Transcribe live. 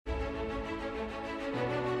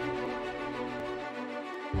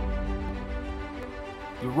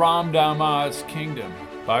The Ramdama's Kingdom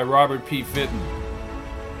by Robert P. Fitton.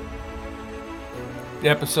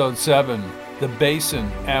 Episode 7, The Basin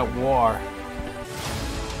at War.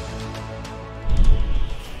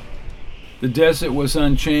 The desert was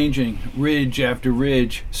unchanging, ridge after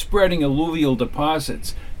ridge, spreading alluvial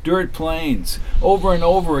deposits, dirt plains, over and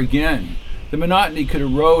over again. The monotony could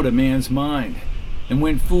erode a man's mind. And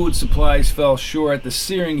when food supplies fell short, the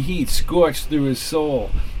searing heat scorched through his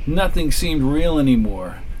soul. Nothing seemed real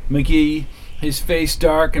anymore. McGee, his face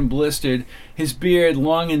dark and blistered, his beard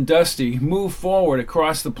long and dusty, moved forward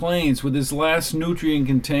across the plains with his last nutrient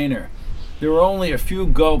container. There were only a few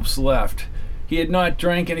gulps left. He had not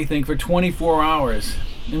drank anything for 24 hours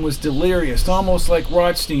and was delirious, almost like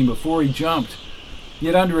Rothstein before he jumped.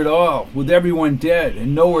 Yet under it all, with everyone dead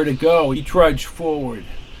and nowhere to go, he trudged forward.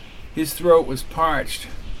 His throat was parched.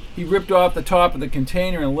 He ripped off the top of the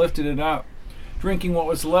container and lifted it up. Drinking what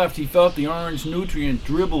was left, he felt the orange nutrient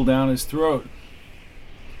dribble down his throat.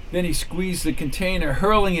 Then he squeezed the container,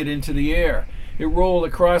 hurling it into the air. It rolled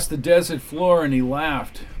across the desert floor and he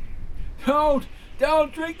laughed. Don't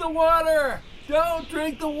drink the water! Don't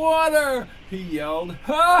drink the water! He yelled.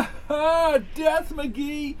 Ha ha! Death,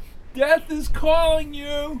 McGee! Death is calling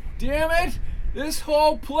you! Damn it! This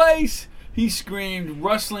whole place! He screamed,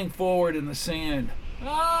 rustling forward in the sand.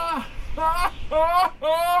 Ah!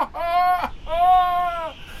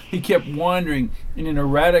 He kept wandering in an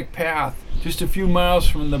erratic path just a few miles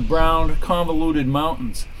from the brown, convoluted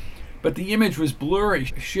mountains. But the image was blurry,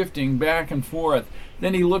 shifting back and forth.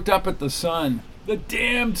 Then he looked up at the sun. The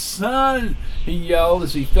damned sun! He yelled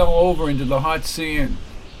as he fell over into the hot sand.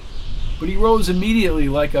 But he rose immediately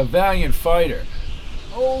like a valiant fighter.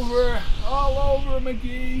 Over, all over,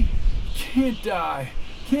 McGee. Can't die,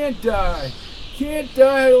 can't die. Can't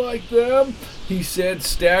die like them, he said,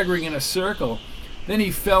 staggering in a circle. Then he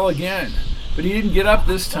fell again, but he didn't get up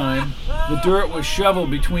this time. The dirt was shoveled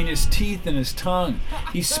between his teeth and his tongue.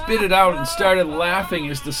 He spit it out and started laughing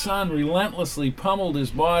as the sun relentlessly pummeled his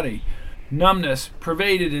body. Numbness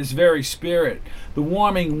pervaded his very spirit, the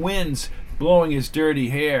warming winds blowing his dirty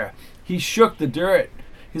hair. He shook the dirt.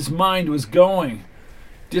 His mind was going.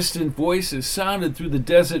 Distant voices sounded through the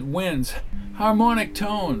desert winds, harmonic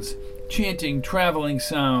tones, chanting, traveling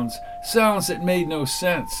sounds that made no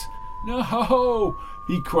sense. No!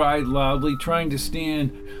 He cried loudly, trying to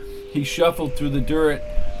stand. He shuffled through the dirt,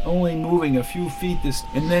 only moving a few feet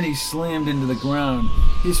and then he slammed into the ground.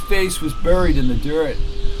 His face was buried in the dirt.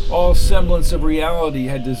 All semblance of reality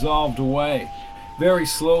had dissolved away. Very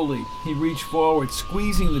slowly, he reached forward,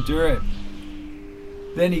 squeezing the dirt.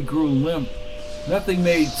 Then he grew limp. Nothing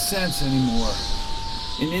made sense anymore.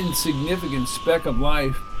 An insignificant speck of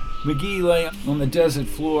life. McGee lay on the desert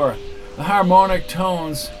floor. The harmonic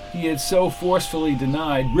tones he had so forcefully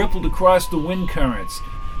denied rippled across the wind currents.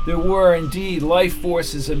 There were indeed life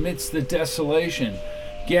forces amidst the desolation,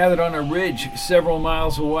 gathered on a ridge several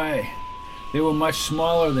miles away. They were much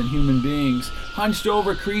smaller than human beings, hunched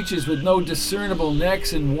over creatures with no discernible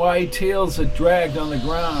necks and wide tails that dragged on the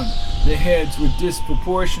ground. Their heads were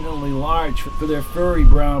disproportionately large for their furry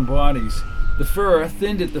brown bodies. The fur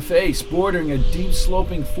thinned at the face, bordering a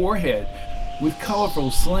deep-sloping forehead with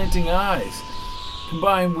colorful, slanting eyes.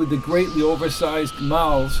 Combined with the greatly oversized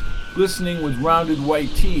mouths, glistening with rounded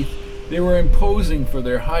white teeth, they were imposing for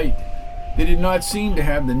their height. They did not seem to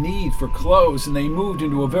have the need for clothes, and they moved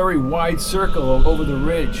into a very wide circle over the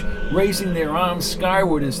ridge, raising their arms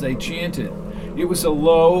skyward as they chanted. It was a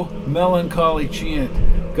low, melancholy chant,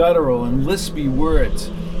 guttural and lispy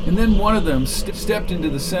words. And then one of them stepped into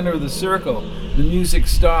the center of the circle. The music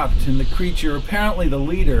stopped, and the creature, apparently the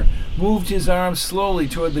leader, moved his arms slowly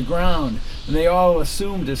toward the ground, and they all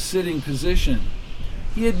assumed a sitting position.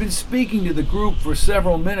 He had been speaking to the group for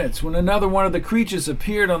several minutes when another one of the creatures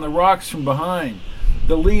appeared on the rocks from behind.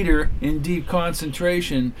 The leader, in deep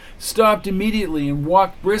concentration, stopped immediately and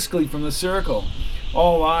walked briskly from the circle.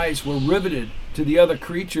 All eyes were riveted to the other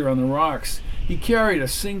creature on the rocks. He carried a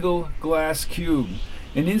single glass cube,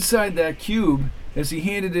 and inside that cube, as he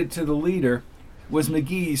handed it to the leader, was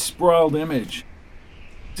McGee's sprawled image.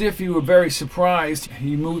 As if he were very surprised,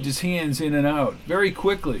 he moved his hands in and out, very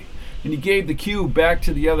quickly, and he gave the cube back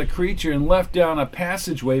to the other creature and left down a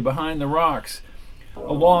passageway behind the rocks.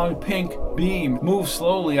 A long pink beam moved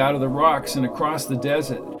slowly out of the rocks and across the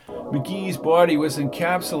desert. McGee's body was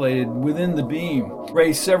encapsulated within the beam,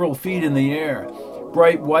 raised several feet in the air.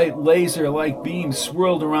 Bright white laser-like beams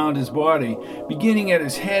swirled around his body, beginning at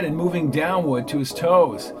his head and moving downward to his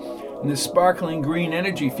toes. And the sparkling green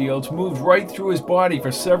energy fields moved right through his body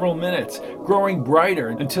for several minutes, growing brighter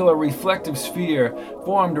until a reflective sphere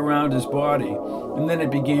formed around his body, and then it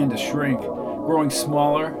began to shrink. growing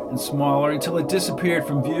smaller and smaller until it disappeared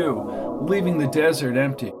from view, leaving the desert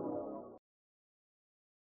empty.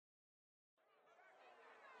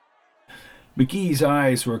 McGee's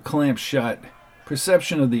eyes were clamped shut.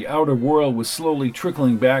 Perception of the outer world was slowly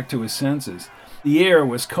trickling back to his senses. The air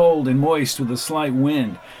was cold and moist with a slight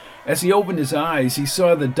wind. As he opened his eyes, he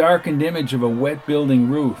saw the darkened image of a wet building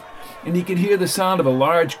roof, and he could hear the sound of a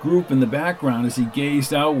large group in the background as he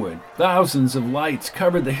gazed outward. Thousands of lights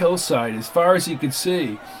covered the hillside as far as he could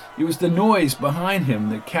see. It was the noise behind him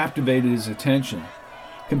that captivated his attention.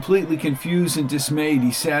 Completely confused and dismayed,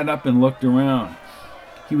 he sat up and looked around.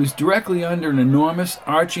 He was directly under an enormous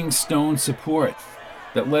arching stone support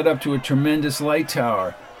that led up to a tremendous light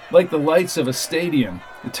tower. Like the lights of a stadium,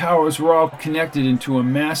 the towers were all connected into a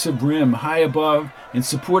massive rim high above and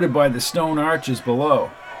supported by the stone arches below.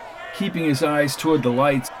 Keeping his eyes toward the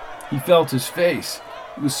lights, he felt his face.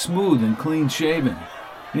 It was smooth and clean-shaven,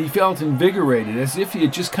 and he felt invigorated, as if he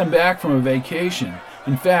had just come back from a vacation.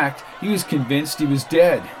 In fact, he was convinced he was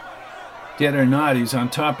dead. Dead or not, he was on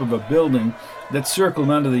top of a building that circled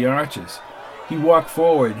under the arches. He walked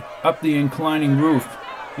forward, up the inclining roof.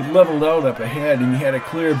 It leveled out up ahead, and he had a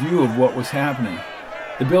clear view of what was happening.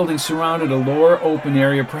 The building surrounded a lower open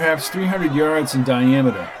area, perhaps 300 yards in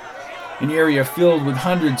diameter, an area filled with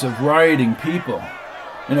hundreds of rioting people.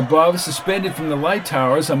 And above, suspended from the light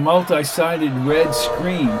towers, a multi-sided red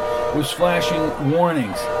screen was flashing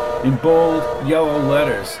warnings in bold yellow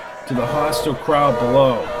letters to the hostile crowd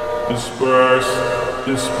below. Disperse,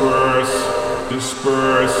 disperse,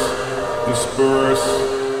 disperse,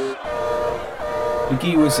 disperse.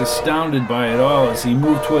 McGee was astounded by it all as he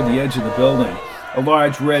moved toward the edge of the building. A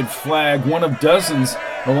large red flag, one of dozens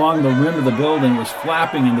along the rim of the building, was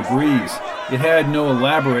flapping in the breeze. It had no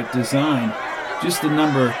elaborate design, just the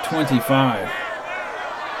number 25.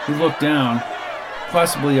 He looked down,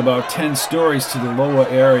 possibly about 10 stories to the lower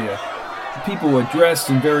area. The people were dressed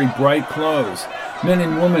in very bright clothes. Men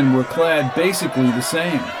and women were clad basically the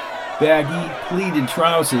same. Baggy, pleated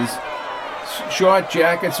trousers, short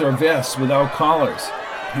jackets or vests without collars,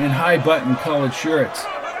 and high-button colored shirts.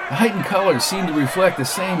 The heightened colors seemed to reflect the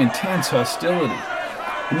same intense hostility.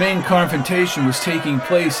 The main confrontation was taking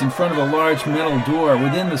place in front of a large metal door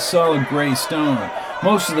within the solid gray stone.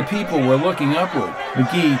 Most of the people were looking upward.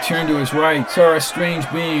 McGee turned to his right, saw a strange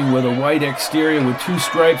being with a white exterior with 2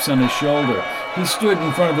 stripes on his shoulder. He stood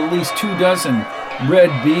in front of at least 24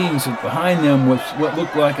 red beings, and behind them was what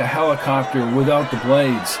looked like a helicopter without the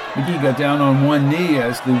blades. McGee got down on one knee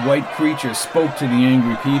as the white creature spoke to the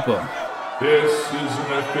angry people. This is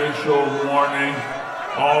an official warning.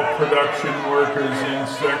 All production workers in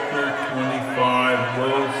Sector 25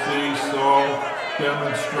 will cease all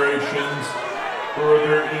demonstrations.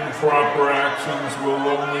 Further improper actions will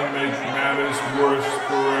only make matters worse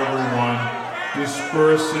for everyone.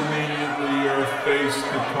 Disperse immediately or face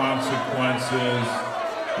the consequences.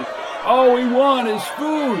 All we want is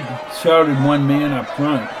food, shouted one man up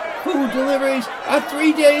front. Food deliveries are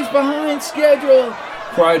 3 days behind schedule,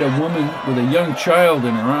 cried a woman with a young child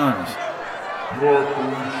in her arms. Your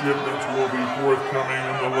food shipments will be forthcoming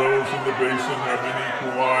when the levels in the basin have been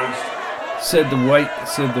equalized, said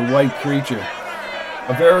the white creature.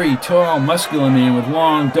 A very tall, muscular man with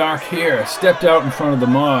long, dark hair stepped out in front of the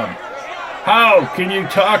mob. How can you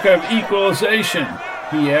talk of equalization?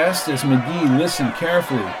 He asked as McGee listened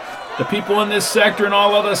carefully. The people in this sector and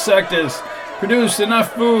all other sectors produce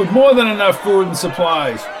enough food, more than enough food and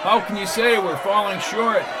supplies. How can you say we're falling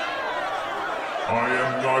short? I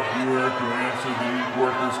am not here to answer the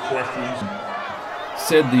workers' questions,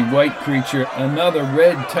 said the white creature. Another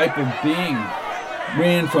red type of being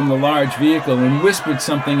ran from the large vehicle and whispered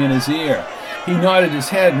something in his ear. He nodded his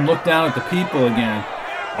head and looked down at the people again.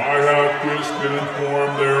 I have just been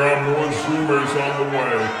informed there are more Zoomers on the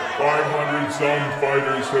way. 500 Zone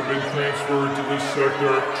fighters have been transferred to this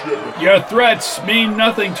sector shipment. Your threats mean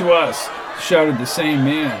nothing to us, shouted the same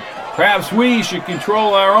man. Perhaps we should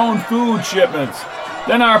control our own food shipments.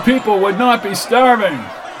 Then our people would not be starving.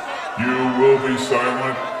 You will be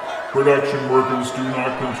silent. Production workers do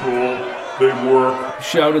not control. They work,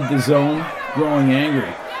 shouted the Zone, growing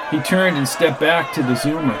angry. He turned and stepped back to the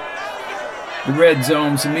Zoomer. The red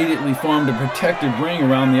zones immediately formed a protective ring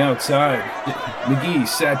around the outside. McGee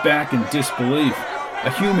sat back in disbelief.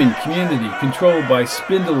 A human community controlled by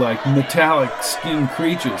spindle-like, metallic-skinned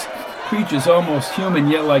creatures. Creatures almost human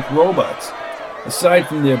yet like robots. Aside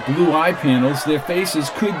from their blue eye panels, their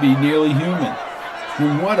faces could be nearly human.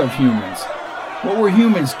 And what of humans? What were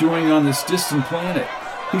humans doing on this distant planet?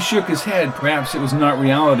 He shook his head. Perhaps it was not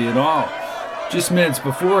reality at all. Just minutes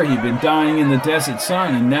before, he'd been dying in the desert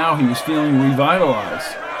sun, and now he was feeling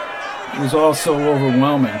revitalized. It was all so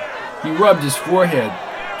overwhelming. He rubbed his forehead,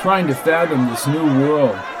 trying to fathom this new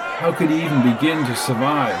world. How could he even begin to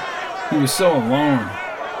survive? He was so alone.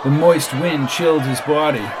 The moist wind chilled his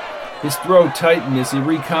body. His throat tightened as he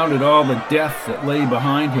recounted all the death that lay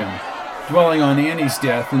behind him, dwelling on Annie's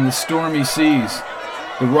death in the stormy seas,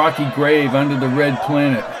 the rocky grave under the red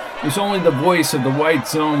planet. It was only the voice of the white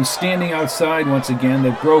zone standing outside once again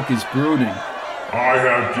that broke his brooding. I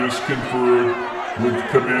have just conferred with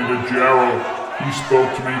Commander Jarrow. He spoke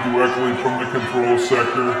to me directly from the control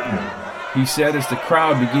sector, he said as the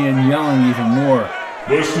crowd began yelling even more.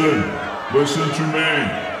 Listen to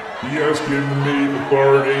me. He has given me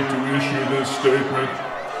authority to issue this statement.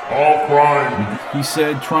 All crimes, he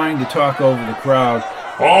said, trying to talk over the crowd.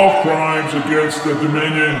 All crimes against the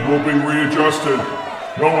Dominion will be readjusted.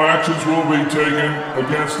 No actions will be taken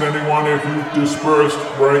against anyone if you dispersed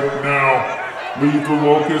right now. Leave the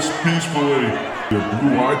locus peacefully,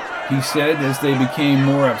 he said as they became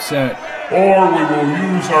more upset. Or we will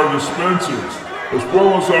use our dispensers, as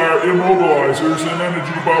well as our immobilizers and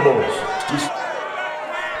energy bubbles.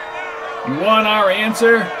 You want our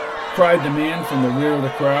answer? Cried the man from the rear of the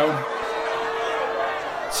crowd.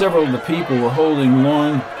 Several of the people were holding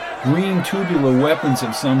long, green tubular weapons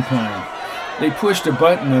of some kind. They pushed a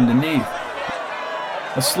button underneath.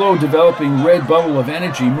 A slow developing red bubble of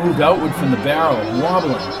energy moved outward from the barrel,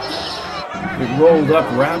 wobbling. It rolled up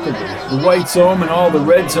rapidly. The white zone and all the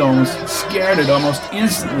red zones scattered almost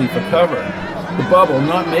instantly for cover. The bubble,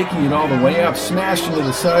 not making it all the way up, smashed into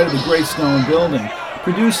the side of the gray stone building,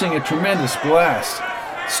 producing a tremendous blast.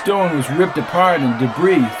 Stone was ripped apart and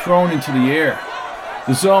debris thrown into the air.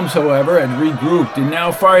 The zones, however, had regrouped and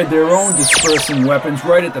now fired their own dispersing weapons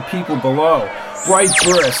right at the people below. Bright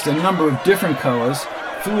bursts, a number of different colors,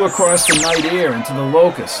 flew across the night air into the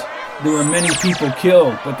locus. There were many people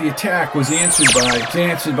killed, but the attack was answered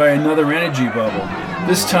by another energy bubble.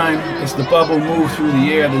 This time, as the bubble moved through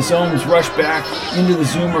the air, the zones rushed back into the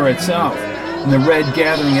zoomer itself, and the red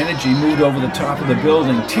gathering energy moved over the top of the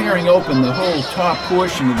building, tearing open the whole top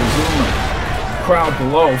portion of the zoomer. The crowd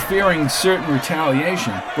below, fearing certain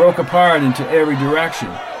retaliation, broke apart into every direction.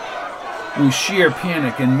 It was sheer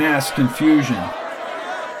panic and mass confusion.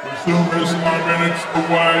 The Zoomers are minutes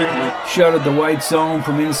away, shouted the white zone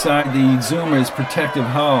from inside the Zoomer's protective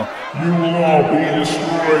hull. You will all be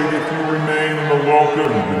destroyed if you remain in the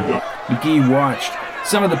locus. McGee watched.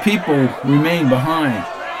 Some of the people remained behind.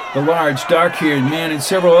 The large, dark-haired man and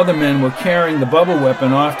several other men were carrying the bubble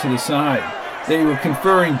weapon off to the side. They were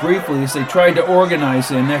conferring briefly as they tried to organize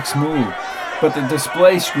their next move. But the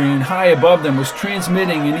display screen high above them was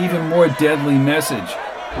transmitting an even more deadly message.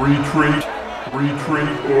 Retreat.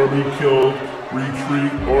 Retreat or be killed.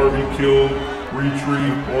 Retreat or be killed.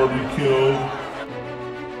 Retreat or be killed.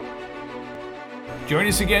 Join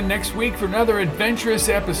us again next week for another adventurous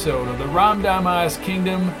episode of the Ramdama's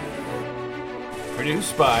Kingdom,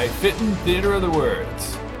 produced by Fitton Theater of the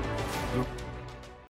Words.